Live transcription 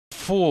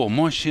R4,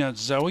 My Shout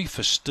Zoe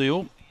for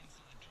Steel,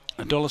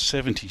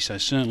 $1.70, so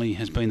certainly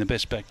has been the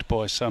best backed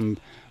by some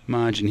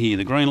margin here.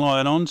 The green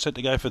light on, set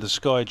to go for the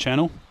Sky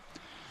Channel.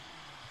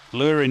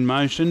 Lure in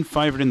motion,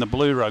 favourite in the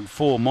blue rug,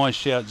 4, My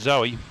Shout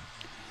Zoe.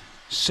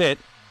 Set,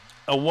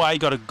 away,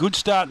 got a good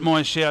start,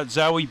 My Shout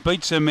Zoe,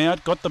 beats him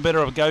out, got the better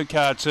of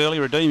go-karts early,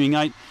 redeeming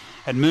 8,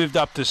 had moved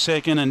up to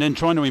second and then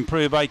trying to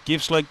improve 8.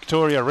 Gift Sleek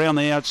Tory around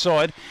the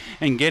outside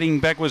and getting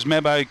back was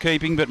Mabo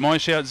keeping, but My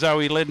Shout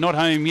Zoe led, not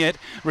home yet.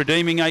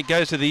 Redeeming 8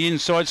 goes to the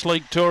inside,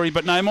 Sleek Tory,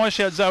 but no, My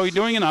Shout Zoe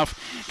doing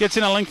enough. Gets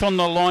in a length on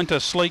the line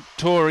to Sleek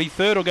Tory.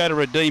 Third will go to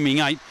Redeeming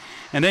 8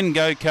 and then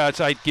Go-Karts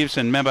 8 Gifts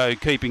and Mabo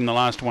keeping the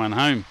last one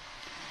home.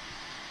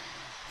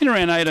 In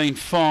around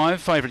 18.5,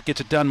 favourite gets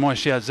it done, My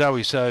Shout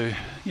Zoe, so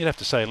you'd have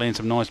to say land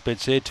some nice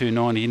bets there,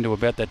 $2.90 into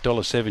about that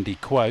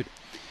 $1.70 quote.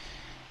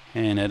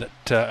 And at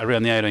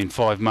around the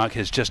 18.5 mark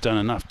has just done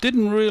enough.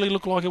 Didn't really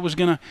look like it was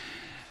going to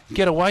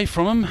get away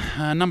from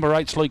him. Number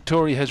 8, Sleek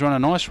Tory, has run a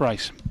nice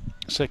race.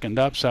 Second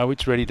up, so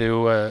it's ready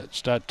to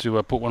start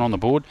to put one on the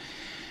board.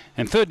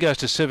 And third goes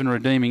to 7,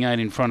 Redeeming 8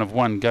 in front of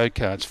 1,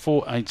 Go-Karts,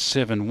 4, 8,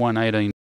 7, 1, 18.